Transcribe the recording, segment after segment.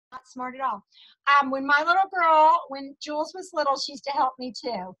not smart at all. When my little girl, when Jules was little, she used to help me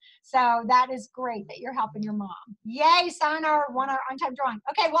too. So that is great that you're helping your mom. Yay, sign our on-time drawing.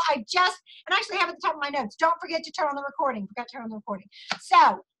 Okay, well, and I actually have at the top of my notes, don't forget to turn on the recording. Forgot to turn on the recording.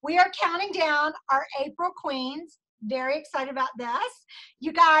 So we are counting down our April Queens. Very excited about this.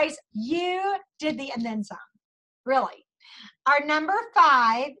 You guys, you did the and then some, really. Our number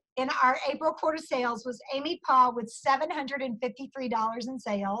 5 in our April quarter sales was Amy Paul with $753 in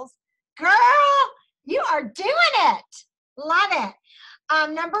sales. Girl, you are doing it. Love it.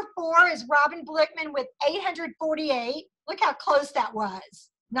 Number 4 is Robin Blickman with $848. Look how close that was.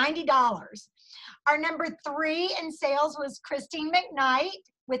 $90. Our number 3 in sales was Christine McKnight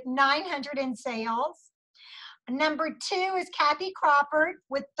with $900 in sales. Number 2 is Kathy Crawford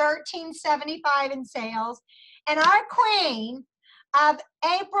with $1375 in sales. And our queen of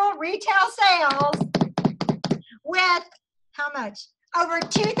April retail sales with how much? Over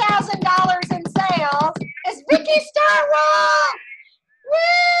 $2,000 in sales is Vicki Starwell.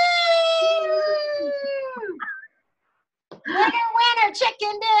 Woo! Winner, winner,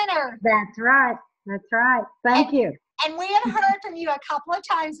 chicken dinner. That's right. That's right. Thank you. And we have heard from you a couple of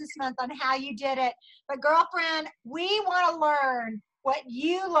times this month on how you did it. But girlfriend, we want to learn what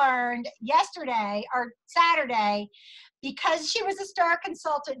you learned yesterday or Saturday. Because she was a star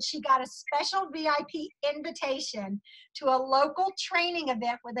consultant, she got a special VIP invitation to a local training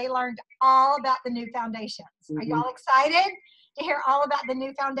event where they learned all about the new foundations. Are y'all excited to hear all about the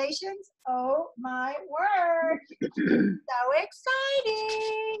new foundations? Oh my word. So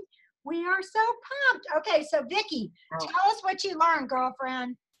exciting. We are so pumped. Okay, so Vicki, tell us what you learned,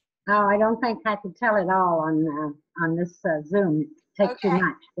 girlfriend. Oh, I don't think I could tell it all on this Zoom. It takes too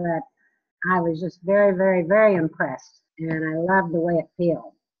much, but I was just very, very, very impressed, and I love the way it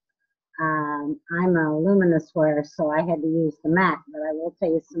feels. I'm a luminous wearer, so I had to use the mat, but I will tell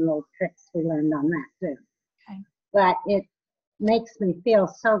you some little tricks we learned on that too. Okay. But it makes me feel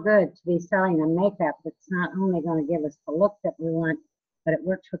so good to be selling a makeup that's not only going to give us the look that we want, but it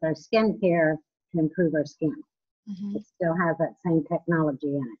works with our skincare to improve our skin. It still has that same technology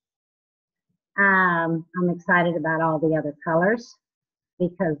in it. I'm excited about all the other colors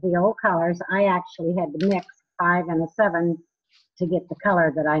because the old colors, I actually had to mix 5 and a 7 to get the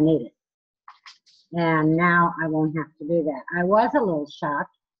color that I needed. And now I won't have to do that. I was a little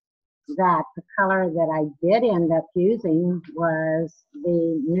shocked that the color that I did end up using was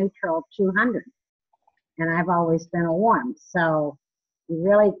the neutral 200. And I've always been a warm, so you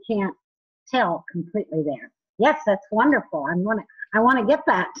really can't tell completely there. Yes, that's wonderful. I want to get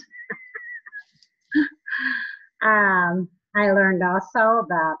that. I learned also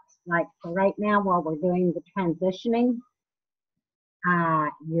about, like, for right now while we're doing the transitioning,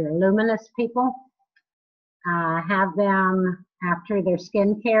 your luminous people, have them after their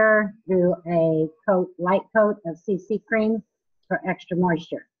skincare do a light coat of CC cream for extra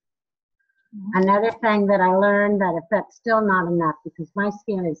moisture. Another thing that I learned, that if that's still not enough, because my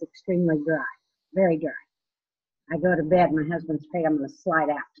skin is extremely dry, very dry. I go to bed, my husband's afraid I'm going to slide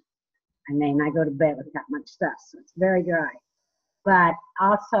out. I mean, I go to bed with that much stuff, so it's very dry. But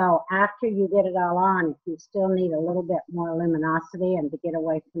also, after you get it all on, if you still need a little bit more luminosity and to get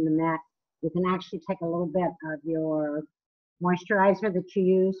away from the mat, you can actually take a little bit of your moisturizer that you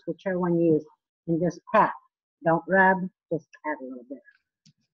use, whichever one you use, and just pat. Don't rub, just pat a little bit.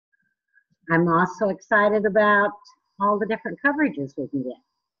 I'm also excited about all the different coverages we can get.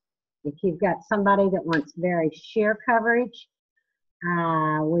 If you've got somebody that wants very sheer coverage,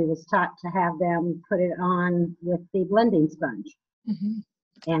 we was taught to have them put it on with the blending sponge.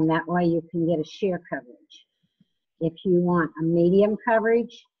 And that way you can get a sheer coverage. If you want a medium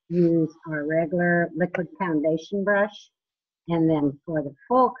coverage, use our regular liquid foundation brush. And then for the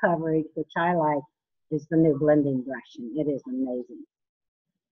full coverage, which I like, is the new blending brush. And it is amazing.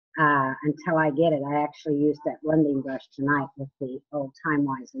 Until I get it, I actually used that blending brush tonight with the old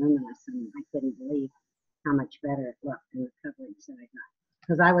Time-Wise Luminous, and I couldn't believe how much better it looked in the coverage that I got.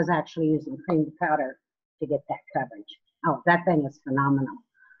 Because I was actually using cream to powder to get that coverage. Oh, that thing is phenomenal.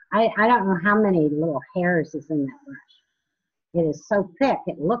 I don't know how many little hairs is in that brush. It is so thick,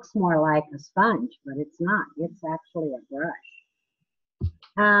 it looks more like a sponge, but it's not. It's actually a brush.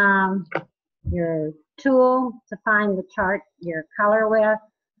 Your tool to find the chart, your color with.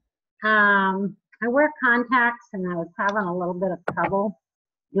 I wear contacts, and I was having a little bit of trouble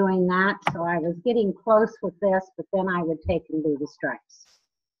doing that, so I was getting close with this, but then I would take and do the stripes.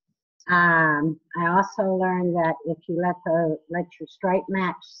 I also learned that if you let your stripe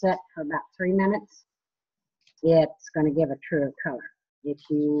match sit for about 3 minutes, it's going to give a truer color. If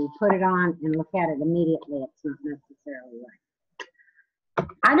you put it on and look at it immediately, it's not necessarily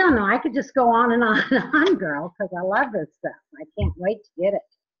I don't know. I could just go on and on and on, girl, because I love this stuff. I can't wait to get it.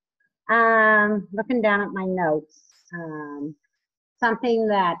 Looking down at my notes, something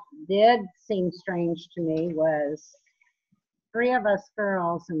that did seem strange to me was 3 of us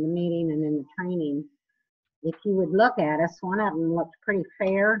girls in the meeting and in the training. If you would look at us, one of them looked pretty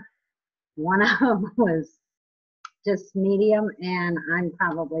fair. One of them was just medium, and I'm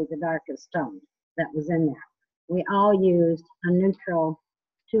probably the darkest tone that was in there. We all used a neutral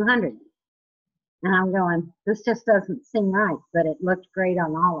 200. And I'm going, this just doesn't seem right, but it looked great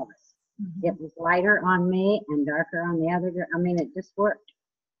on all of us. Mm-hmm. It was lighter on me and darker on the other girl. I mean, it just worked.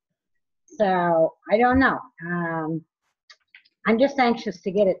 So I don't know. I'm just anxious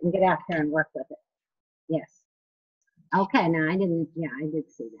to get it and get out there and work with it. Yes. Okay, no, I did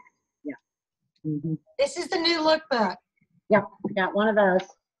see that. Yeah. Mm-hmm. This is the new lookbook. Yep, I got one of those.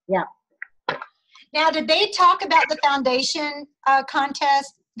 Yep. Now, did they talk about the foundation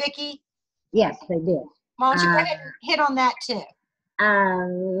contest, Vicki? Yes, they did. Why don't you go ahead and hit on that too?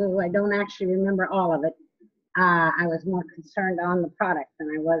 I don't actually remember all of it. I was more concerned on the product than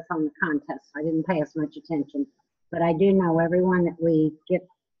I was on the contest. I didn't pay as much attention. But I do know everyone that we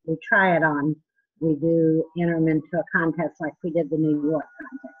try it on, we do enter them into a contest like we did the New York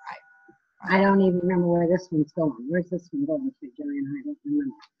contest. Right. I don't even remember where this one's going. Where's this one going to, Joanne? I don't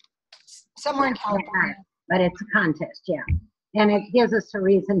remember. Somewhere in California. But it's a contest, yeah. And it gives us a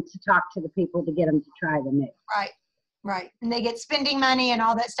reason to talk to the people to get them to try the new. Right, right. And they get spending money and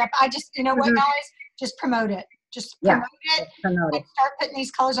all that stuff. I just, you know what, guys? Just promote it. Just promote it and start putting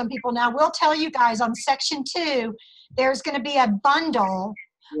these colors on people. Now, we'll tell you guys on section 2, there's going to be a bundle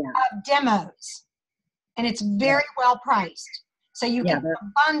of demos. And it's very well priced. So you get a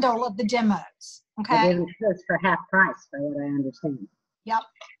bundle of the demos. Okay. It's for half price, for what I understand. Yep.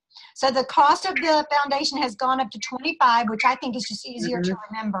 So the cost of the foundation has gone up to $25, which I think is just easier to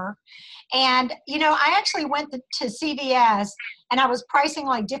remember. And, you know, I actually went to CVS and I was pricing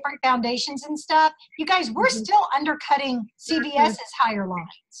like different foundations and stuff. You guys, we're still undercutting CVS's higher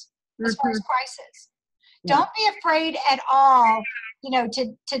lines as far as prices. Don't be afraid at all, you know,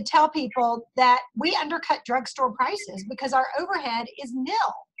 to tell people that we undercut drugstore prices because our overhead is nil.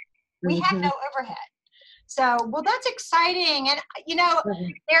 We have no overhead. So, well, that's exciting. And, you know,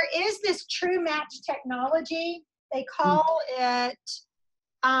 there is this True Match technology. They call it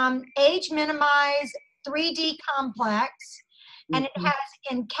Age Minimize 3D Complex. And it has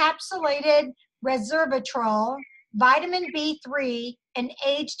encapsulated resveratrol, vitamin B3, and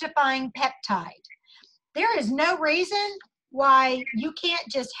age-defying peptide. There is no reason why you can't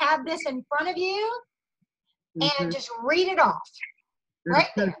just have this in front of you and just read it off right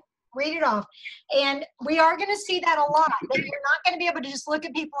there. Read it off. And we are going to see that a lot, that you're not going to be able to just look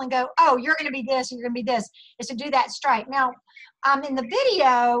at people and go, oh, you're going to be this, you're going to be this. Is to do that stripe. Now, in the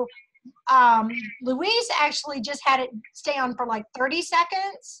video, Louise actually just had it stay on for like 30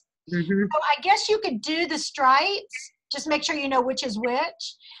 seconds. So I guess you could do the stripes. Just make sure you know which is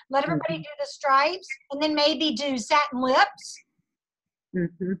which. Let everybody do the stripes, and then maybe do satin lips.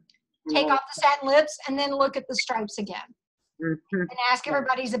 Take off the satin lips, and then look at the stripes again. And ask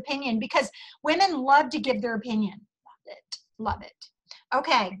everybody's opinion, because women love to give their opinion. Love it. Love it.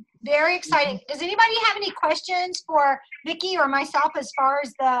 Okay. Very exciting. Does anybody have any questions for Vicki or myself as far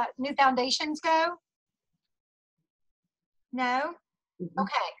as the new foundations go? No?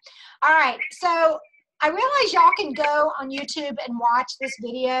 Okay. All right. So I realize y'all can go on YouTube and watch this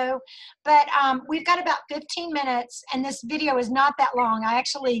video, but we've got about 15 minutes, and this video is not that long. I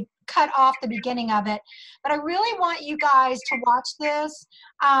actually cut off the beginning of it, but I really want you guys to watch this.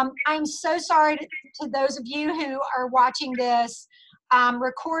 I'm so sorry to those of you who are watching this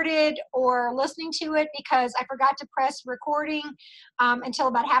recorded or listening to it, because I forgot to press recording until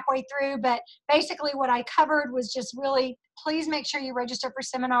about halfway through. But basically what I covered was just really, please make sure you register for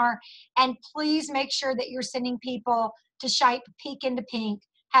seminar, and please make sure that you're sending people to Shipe Peek into Pink.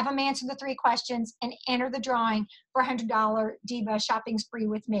 Have them answer the 3 questions and enter the drawing for a $100 Diva shopping spree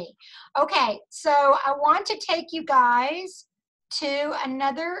with me. Okay, so I want to take you guys to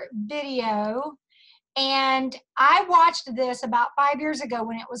another video. And I watched this about 5 years ago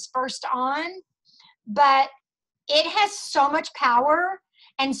when it was first on, but it has so much power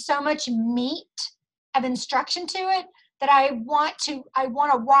and so much meat of instruction to it that I want to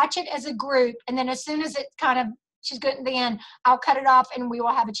watch it as a group, and then as soon as it kind of, she's good at the end, I'll cut it off and we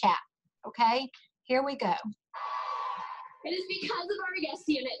will have a chat. Okay, here we go. It is because of our YES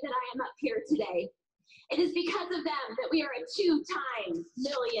unit that I am up here today. It is because of them that we are a 2-time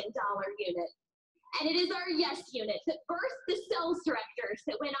million-dollar unit. And it is our YES unit that birthed the sales directors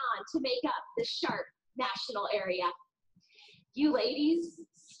that went on to make up the Sharp national area. You ladies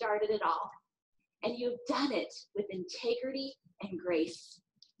started it all, and you've done it with integrity and grace.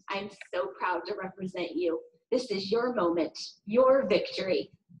 I'm so proud to represent you. This is your moment, your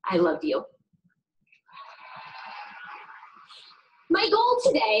victory. I love you. My goal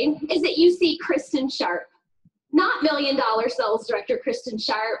today is that you see Kristen Sharp, not $1 million Sales Director Kristen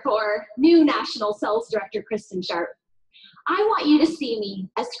Sharp or new National Sales Director Kristen Sharp. I want you to see me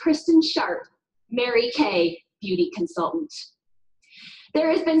as Kristen Sharp, Mary Kay Beauty Consultant. There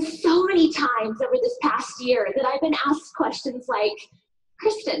has been so many times over this past year that I've been asked questions like,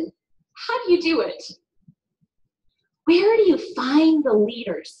 Kristen, how do you do it? Where do you find the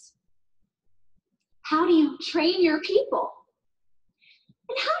leaders? How do you train your people?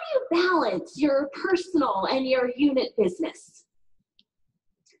 And how do you balance your personal and your unit business?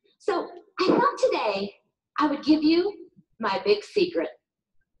 So I thought today I would give you my big secret.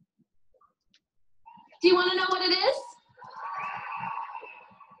 Do you want to know what it is?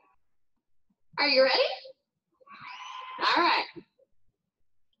 Are you ready? All right.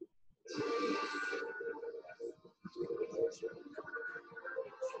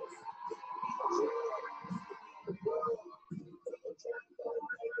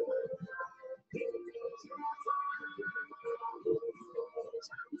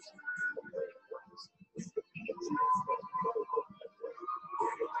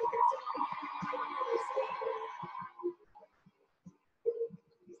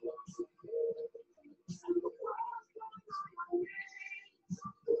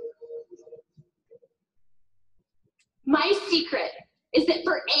 My secret is that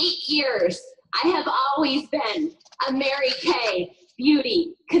for 8 years, I have always been a Mary Kay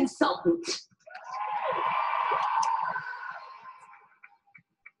Beauty Consultant.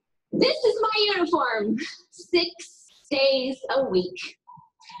 This is my uniform, 6 days a week.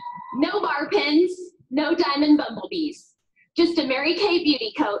 No bar pins, no diamond bumblebees, just a Mary Kay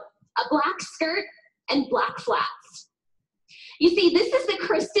beauty coat, a black skirt, and black flats. You see, this is the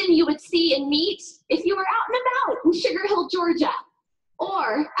Kristen you would see and meet if you were out and about in Sugar Hill, Georgia,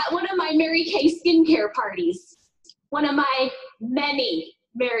 or at one of my Mary Kay skincare parties, one of my many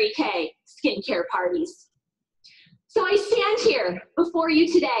Mary Kay skincare parties. So I stand here before you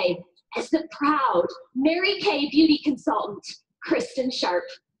today as the proud Mary Kay beauty consultant, Kristen Sharp.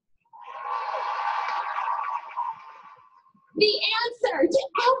 The answer to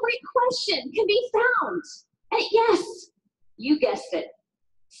every question can be found at, yes, you guessed it,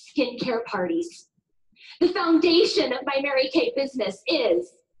 skincare parties. The foundation of my Mary Kay business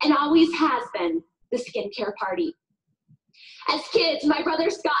is, and always has been, the skincare party. As kids, my brother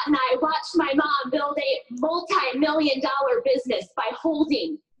Scott and I watched my mom build a multi-million-dollar business by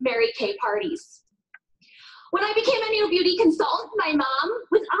holding Mary Kay parties. When I became a new beauty consultant, my mom,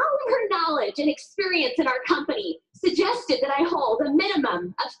 with all of her knowledge and experience in our company, suggested that I hold a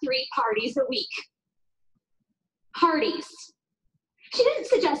minimum of 3 parties a week. Parties. She didn't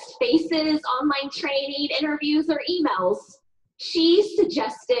suggest faces, online training, interviews, or emails. She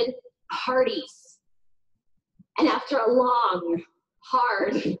suggested parties. And after a long,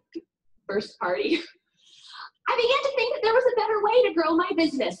 hard first party, I began to think that there was a better way to grow my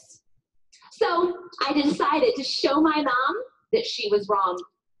business. So I decided to show my mom that she was wrong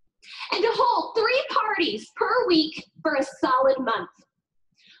and to hold 3 parties per week for a solid month.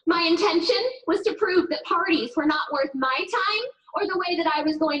 My intention was to prove that parties were not worth my time or the way that I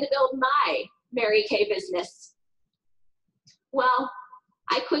was going to build my Mary Kay business. Well,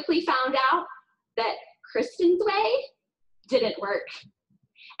 I quickly found out that Kristen's way didn't work,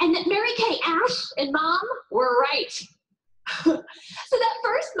 and that Mary Kay, Ash, and Mom were right. So that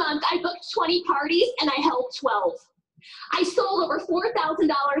first month, I booked 20 parties and I held 12. I sold over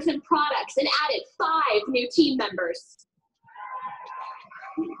 $4,000 in products and added 5 new team members.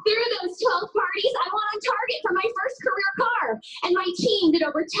 Through those 12 parties, I won on target for my first career car, and my team did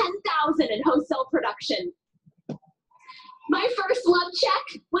over $10,000 in wholesale production. My first love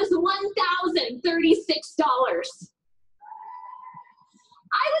check was $1,036.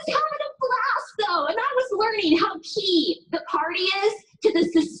 I was having a blast though, and I was learning how key the party is to the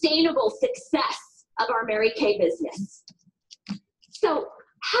sustainable success of our Mary Kay business. So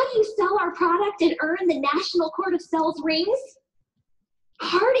how do you sell our product and earn the National Court of Sales rings?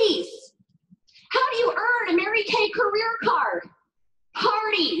 Parties. How do you earn a Mary Kay career card?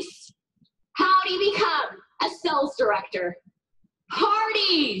 Parties. How do you become a sales director?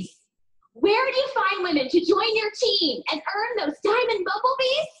 Parties. Where do you find women to join your team and earn those diamond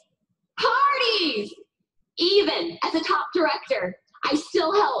bumblebees? Parties. Even as a top director, I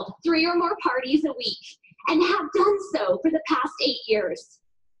still held 3 or more parties a week and have done so for the past 8 years.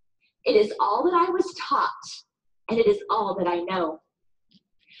 It is all that I was taught, and it is all that I know.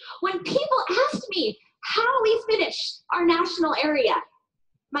 When people ask me how we finished our national area,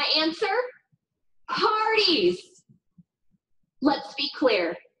 my answer, parties. Let's be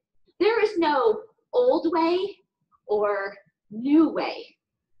clear, there is no old way or new way.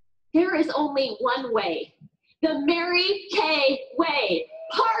 There is only one way, the Mary Kay way,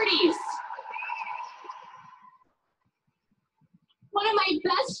 parties. One of my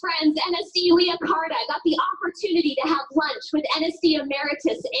best friends, NSD Leah Carta, got the opportunity to have lunch with NSD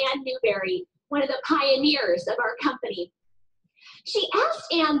Emeritus Ann Newberry, one of the pioneers of our company. She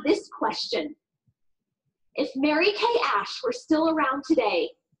asked Ann this question: if Mary Kay Ash were still around today,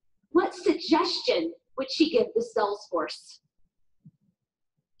 what suggestion would she give the sales force?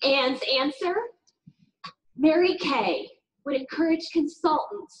 Ann's answer: Mary Kay would encourage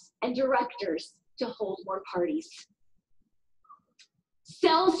consultants and directors to hold more parties.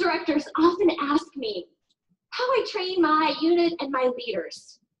 Sales directors often ask me how I train my unit and my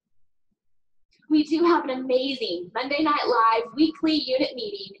leaders. We do have an amazing Monday Night Live weekly unit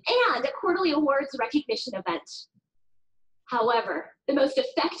meeting and a quarterly awards recognition event. However, the most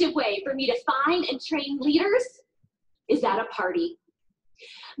effective way for me to find and train leaders is at a party.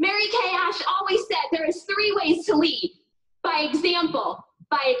 Mary Kay Ash always said there is 3 ways to lead: by example,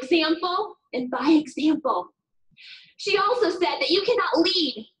 and by example. She also said that you cannot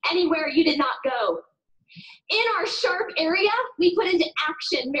lead anywhere you did not go. In our Sharp area, we put into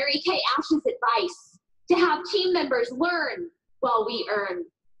action Mary Kay Ash's advice to have team members learn while we earn.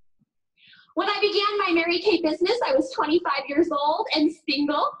 When I began my Mary Kay business, I was 25 years old and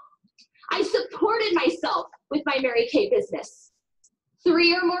single. I supported myself with my Mary Kay business.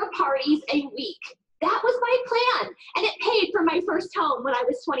 3 or more parties a week. That was my plan, and it paid for my first home when I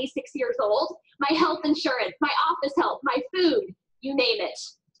was 26 years old, my health insurance, my office help, my food, you name it.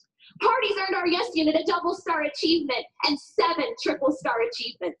 Parties earned our Yes Unit a double-star achievement and 7 triple-star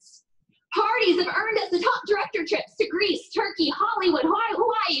achievements. Parties have earned us the top director trips to Greece, Turkey, Hollywood,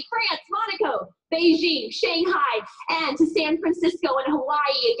 Hawaii, France, Monaco, Beijing, Shanghai, and to San Francisco and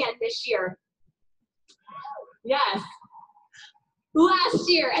Hawaii again this year. Yes. Last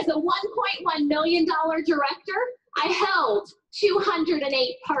year, as a $1.1 million director, I held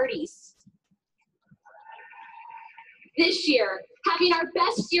 208 parties. This year, having our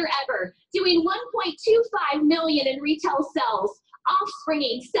best year ever, doing 1.25 million in retail sales,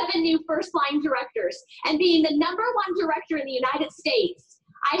 offspringing 7 new first-line directors, and being the #1 director in the United States,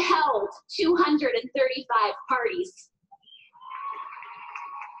 I held 235 parties.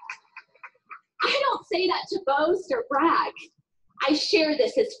 I don't say that to boast or brag. I share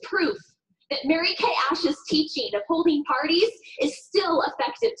this as proof that Mary Kay Ash's teaching of holding parties is still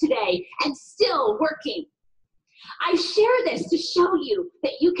effective today and still working. I share this to show you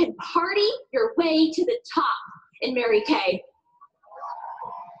that you can party your way to the top in Mary Kay.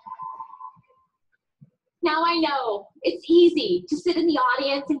 Now I know it's easy to sit in the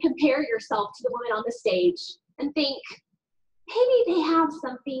audience and compare yourself to the woman on the stage and think, maybe they have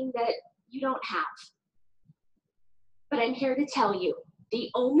something that you don't have. But I'm here to tell you, the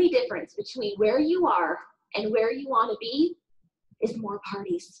only difference between where you are and where you want to be is more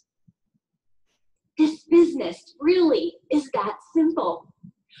parties. This business really is that simple.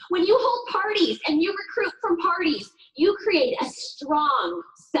 When you hold parties and you recruit from parties, you create a strong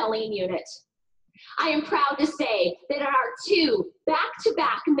selling unit. I am proud to say that in our 2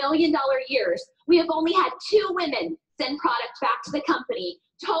 back-to-back million-dollar years, we have only had 2 women send product back to the company,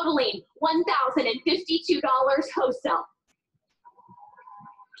 totaling $1,052 wholesale.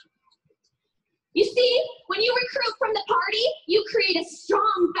 You see, when you recruit from the party, you create a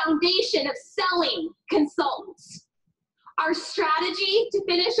strong foundation of selling consultants. Our strategy to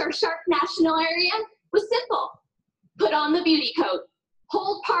finish our Sharp national area was simple. Put on the beauty coat,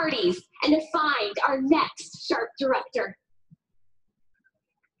 hold parties, and to find our next Sharp director.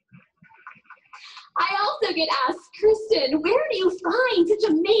 I also get asked, Kristen, where do you find such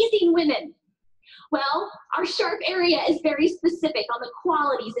amazing women? Well, our Sharp area is very specific on the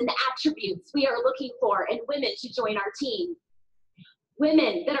qualities and the attributes we are looking for in women to join our team.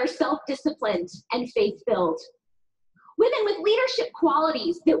 Women that are self-disciplined and faith-filled. Women with leadership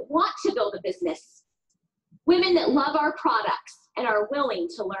qualities that want to build a business. Women that love our products and are willing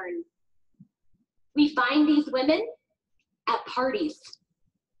to learn. We find these women at parties.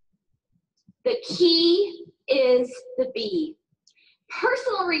 The key is the B.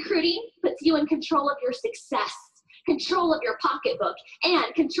 Personal recruiting puts you in control of your success, control of your pocketbook,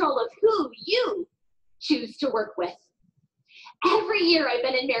 and control of who you choose to work with. Every year I've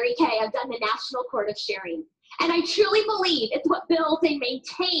been in Mary Kay, I've done the National Court of Sharing, and I truly believe it's what builds and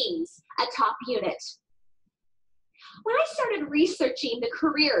maintains a top unit. When I started researching the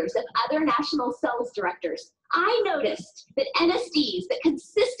careers of other national sales directors, I noticed that NSDs that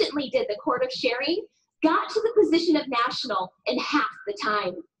consistently did the Court of Sharing got to the position of national in half the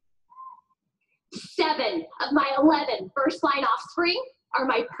time. 7 of my 11 first-line offspring are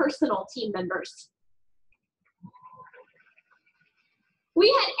my personal team members. We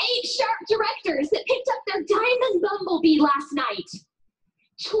had 8 sharp directors that picked up their diamond bumblebee last night.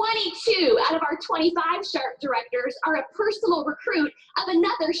 22 out of our 25 sharp directors are a personal recruit of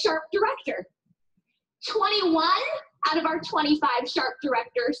another sharp director. 21 out of our 25 sharp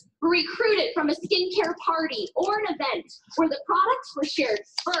directors were recruited from a skincare party or an event where the products were shared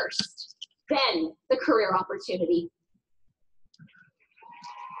first, then the career opportunity.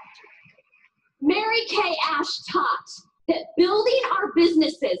 Mary Kay Ash taught that building our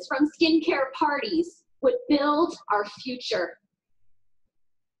businesses from skincare parties would build our future.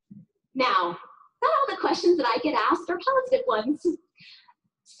 Now, not all the questions that I get asked are positive ones.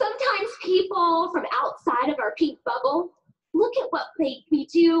 Sometimes people from outside of our pink bubble look at what we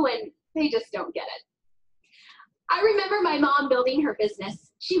do and they just don't get it. I remember my mom building her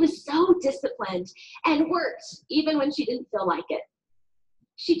business. She was so disciplined and worked even when she didn't feel like it.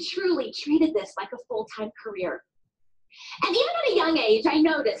 She truly treated this like a full-time career. And even at a young age, I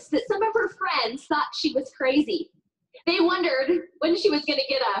noticed that some of her friends thought she was crazy. They wondered when she was going to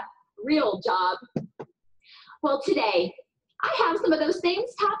get a real job. Well, today, I have some of those same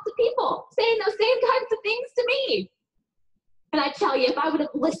types of people saying those same types of things to me. And I tell you, if I would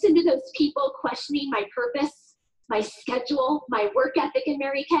have listened to those people questioning my purpose, my schedule, my work ethic in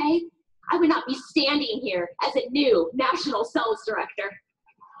Mary Kay, I would not be standing here as a new national sales director.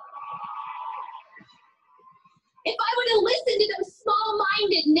 If I would have listened to those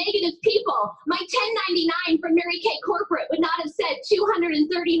small-minded, negative people, my 1099 from Mary Kay Corporate would not have said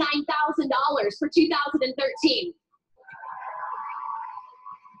 $239,000 for 2013.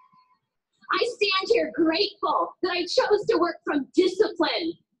 I stand here grateful that I chose to work from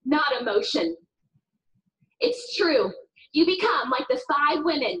discipline, not emotion. It's true. You become like the 5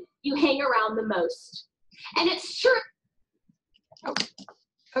 women you hang around the most. And it's true. Oh,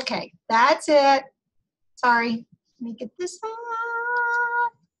 okay, that's it. Sorry. Let me get this on.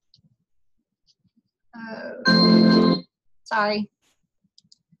 Oh, sorry.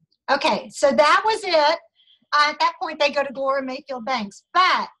 Okay, so that was it. At that point, they go to Gloria Mayfield Banks.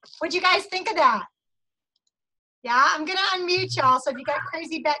 But what'd you guys think of that? Yeah, I'm going to unmute y'all. So if you got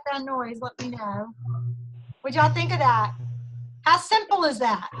crazy background noise, let me know. What'd y'all think of that? How simple is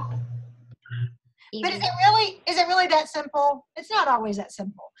that? Easy. But is it really that simple? It's not always that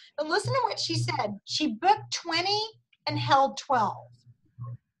simple. But listen to what she said. She booked 20 and held 12.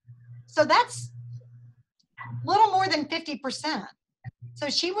 So that's a little more than 50%. So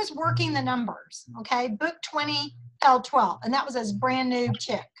she was working the numbers, okay? Booked 20, held 12. And that was a brand new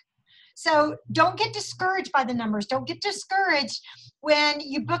chick. So don't get discouraged by the numbers. Don't get discouraged when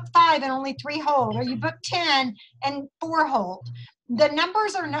you book 5 and only 3 hold, or you book 10 and 4 hold. The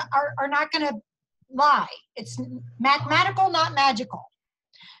numbers are not going to lie. It's mathematical, not magical.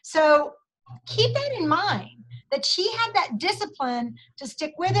 So keep that in mind, that she had that discipline to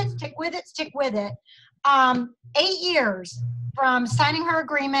stick with it, stick with it, stick with it. 8 years from signing her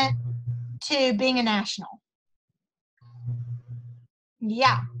agreement to being a national.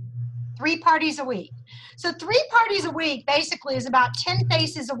 Yeah, 3 parties a week. So 3 parties a week basically is about 10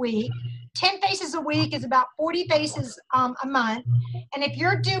 faces a week. 10 faces a week is about 40 faces a month. And if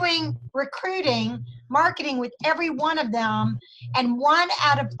you're doing recruiting, marketing with every one of them, and 1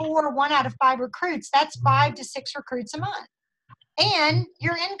 out of 4, 1 out of 5 recruits, that's 5 to 6 recruits a month. And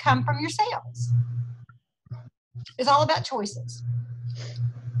your income from your sales. It's all about choices.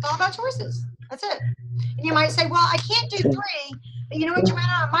 It's all about choices. That's it. And you might say, well, I can't do 3, but you know what, Joanna,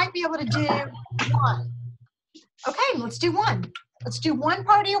 I might be able to do 1. Okay, let's do 1. Let's do 1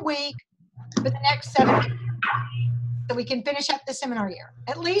 party a week for the next 7 weeks, so we can finish up the seminar year.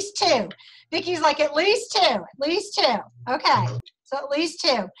 At least 2. Vicky's like, at least 2, at least 2. Okay, so at least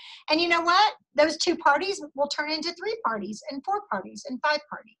 2. And you know what? Those 2 parties will turn into 3 parties and 4 parties and 5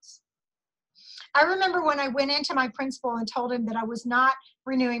 parties. I remember when I went into my principal and told him that I was not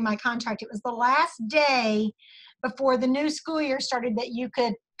renewing my contract. It was the last day before the new school year started that you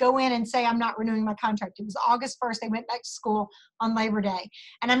could go in and say, I'm not renewing my contract. It was August 1st. They went back to school on Labor Day.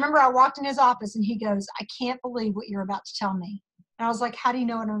 And I remember I walked in his office and he goes, I can't believe what you're about to tell me. And I was like, how do you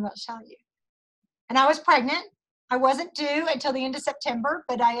know what I'm about to tell you? And I was pregnant. I wasn't due until the end of September,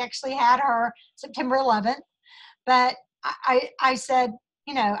 but I actually had her September 11th. But I said,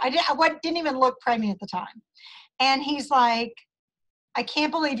 you know, I didn't even look pregnant at the time. And he's like, I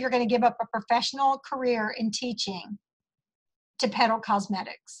can't believe you're going to give up a professional career in teaching to peddle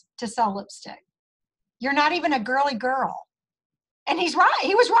cosmetics, to sell lipstick. You're not even a girly girl. And he's right.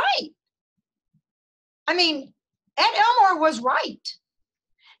 He was right. I mean, Ed Elmore was right.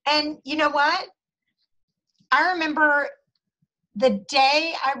 And you know what? I remember the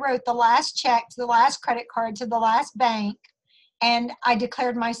day I wrote the last check to the last credit card to the last bank, and I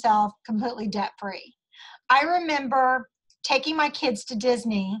declared myself completely debt-free. I remember taking my kids to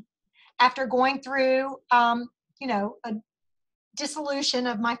Disney after going through, you know, a dissolution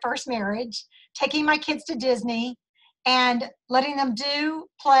of my first marriage, taking my kids to Disney and letting them do,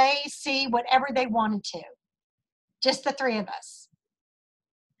 play, see whatever they wanted to. Just the three of us.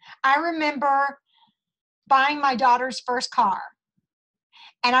 I remember buying my daughter's first car.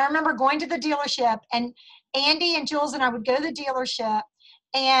 And I remember going to the dealership, and Andy and Jules and I would go to the dealership,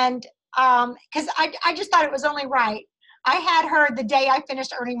 and because I just thought it was only right. I had her the day I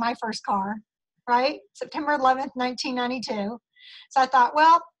finished earning my first car, right? September 11th, 1992. So I thought,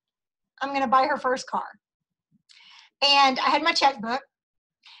 well, I'm going to buy her first car. And I had my checkbook,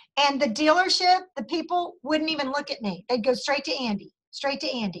 and the dealership, the people wouldn't even look at me. They'd go straight to Andy, straight to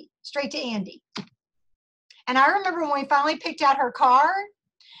Andy, straight to Andy. And I remember when we finally picked out her car,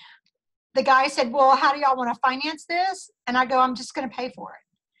 the guy said, well, how do y'all want to finance this? And I go, I'm just going to pay for it.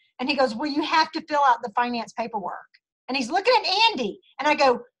 And he goes, well, you have to fill out the finance paperwork. And he's looking at Andy. And I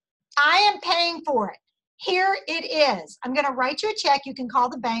go, I am paying for it. Here it is. I'm going to write you a check. You can call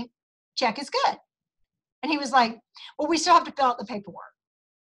the bank. Check is good. And he was like, well, we still have to fill out the paperwork.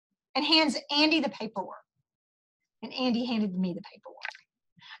 And hands Andy the paperwork. And Andy handed me the paperwork.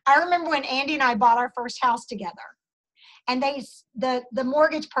 I remember when Andy and I bought our first house together. And the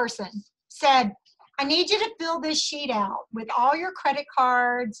mortgage person said, I need you to fill this sheet out with all your credit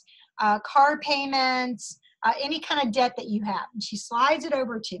cards, car payments, any kind of debt that you have. And she slides it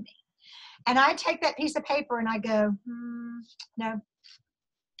over to me. And I take that piece of paper and I go, no,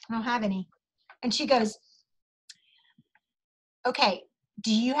 I don't have any. And she goes, okay,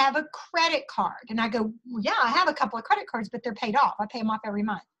 do you have a credit card? And I go, well, yeah, I have a couple of credit cards, but they're paid off. I pay them off every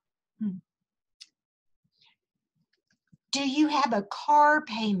month. Do you have a car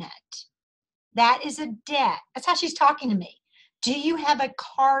payment? That is a debt. That's how she's talking to me. Do you have a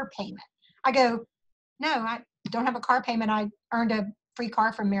car payment? I go, no, I don't have a car payment. I earned a free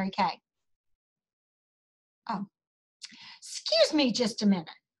car from Mary Kay. Oh, excuse me just a minute.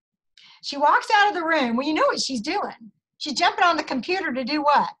 She walks out of the room. Well, you know what she's doing. She's jumping on the computer to do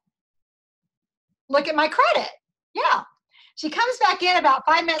what? Look at my credit. Yeah. She comes back in about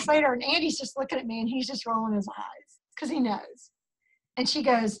 5 minutes later, and Andy's just looking at me, and he's just rolling his eyes because he knows. And she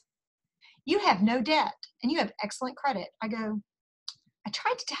goes, you have no debt, and you have excellent credit. I go, I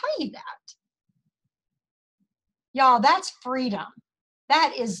tried to tell you that. Y'all, that's freedom.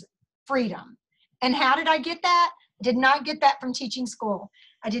 That is freedom. And how did I get that? I did not get that from teaching school.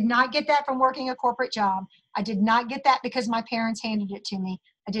 I did not get that from working a corporate job. I did not get that because my parents handed it to me.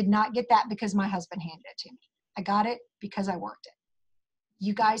 I did not get that because my husband handed it to me. I got it because I worked it.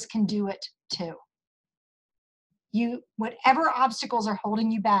 You guys can do it too. Whatever obstacles are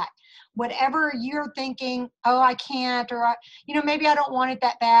holding you back, whatever you're thinking, oh, I can't, or maybe I don't want it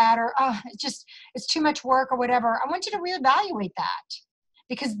that bad, or oh, it's too much work or whatever. I want you to reevaluate that,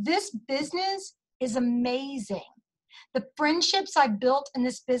 because this business is amazing. The friendships I built in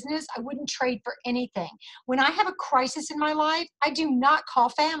this business, I wouldn't trade for anything. When I have a crisis in my life, I do not call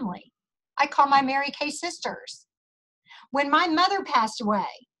family. I call my Mary Kay sisters. When my mother passed away,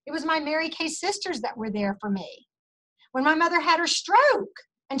 it was my Mary Kay sisters that were there for me. When my mother had her stroke,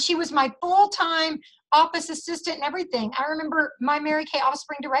 and she was my full-time office assistant and everything, I remember my Mary Kay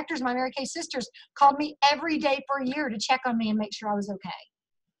Offspring directors, my Mary Kay sisters, called me every day for a year to check on me and make sure I was okay.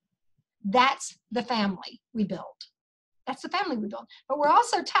 That's the family we built. That's the family we built. But we're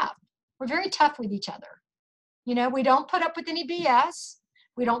also tough. We're very tough with each other. We don't put up with any BS.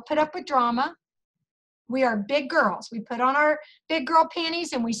 We don't put up with drama. We are big girls. We put on our big girl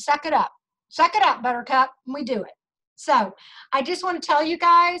panties and we suck it up. Suck it up, Buttercup, and we do it. So I just want to tell you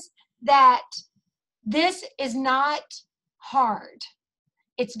guys that this is not hard.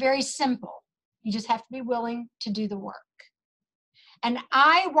 It's very simple. You just have to be willing to do the work. And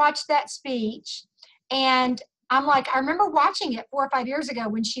I watched that speech, and I'm like, I remember watching it 4 or 5 years ago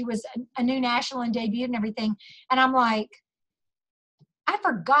when she was a new national and debuted and everything. And I'm like, I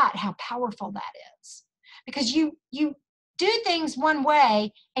forgot how powerful that is. Because you do things one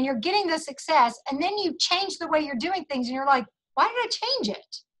way and you're getting the success, and then you change the way you're doing things and you're like, why did I change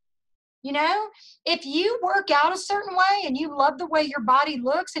it? If you work out a certain way and you love the way your body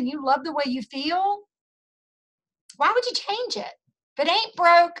looks and you love the way you feel, why would you change it? If it ain't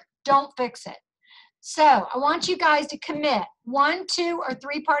broke, don't fix it. So I want you guys to commit 1, 2, or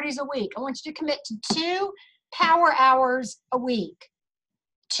 3 parties a week. I want you to commit to 2 power hours a week.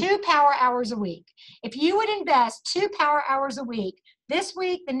 2 power hours a week. If you would invest 2 power hours a week, this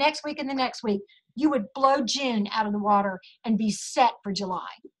week, the next week, and the next week, you would blow June out of the water and be set for July.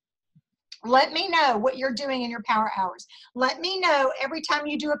 Let me know what you're doing in your power hours. Let me know every time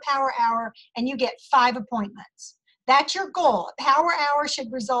you do a power hour and you get 5 appointments. That's your goal. A power hour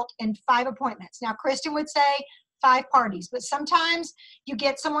should result in 5 appointments. Now, Kristen would say 5 parties, but sometimes you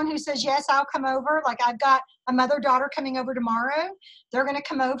get someone who says, yes, I'll come over. Like I've got a mother-daughter coming over tomorrow. They're going to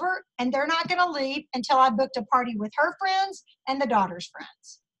come over and they're not going to leave until I booked a party with her friends and the daughter's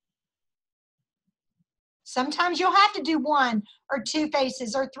friends. Sometimes you'll have to do 1 or 2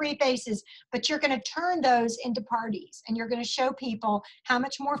 faces or 3 faces, but you're going to turn those into parties and you're going to show people how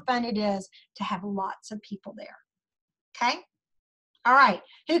much more fun it is to have lots of people there. Okay? All right.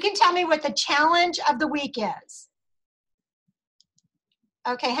 Who can tell me what the challenge of the week is?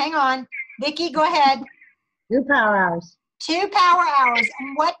 Okay, hang on. Vicki, go ahead. 2 power hours. 2 power hours.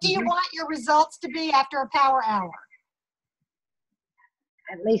 And what do you want your results to be after a power hour?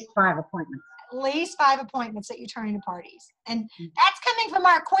 At least 5 appointments. At least 5 appointments that you turn into parties. And that's coming from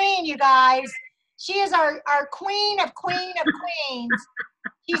our queen, you guys. She is our queen of queens.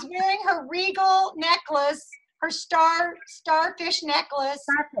 She's wearing her regal necklace, her starfish necklace.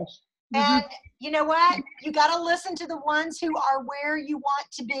 Starfish. And you know what? You got to listen to the ones who are where you want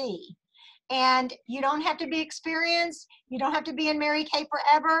to be. And you don't have to be experienced. You don't have to be in Mary Kay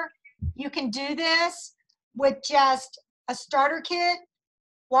forever. You can do this with just a starter kit,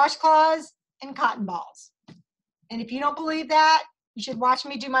 washcloths, and cotton balls. And if you don't believe that, you should watch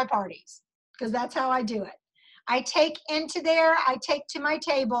me do my parties because that's how I do it. I take to my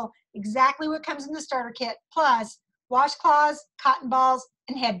table exactly what comes in the starter kit, plus washcloths, cotton balls,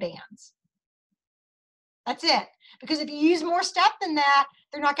 and headbands. That's it. Because if you use more stuff than that,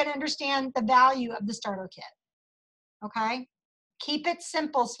 they're not going to understand the value of the starter kit. Okay? Keep it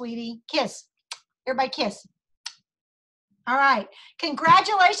simple, sweetie. Kiss. Everybody kiss. All right.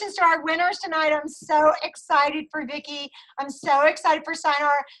 Congratulations to our winners tonight. I'm so excited for Vicki. I'm so excited for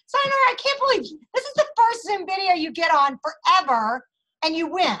Sayonara. Sayonara, I can't believe this is the first Zoom video you get on forever and you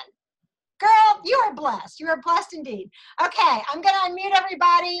win. Girl, you are blessed. You are blessed indeed. Okay, I'm going to unmute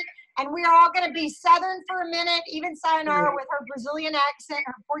everybody, and we are all going to be Southern for a minute, even Sayonara with her Brazilian accent,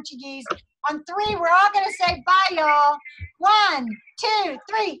 her Portuguese. On 3, we're all going to say bye, y'all. 1, 2,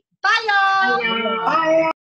 3. Bye, y'all. Bye.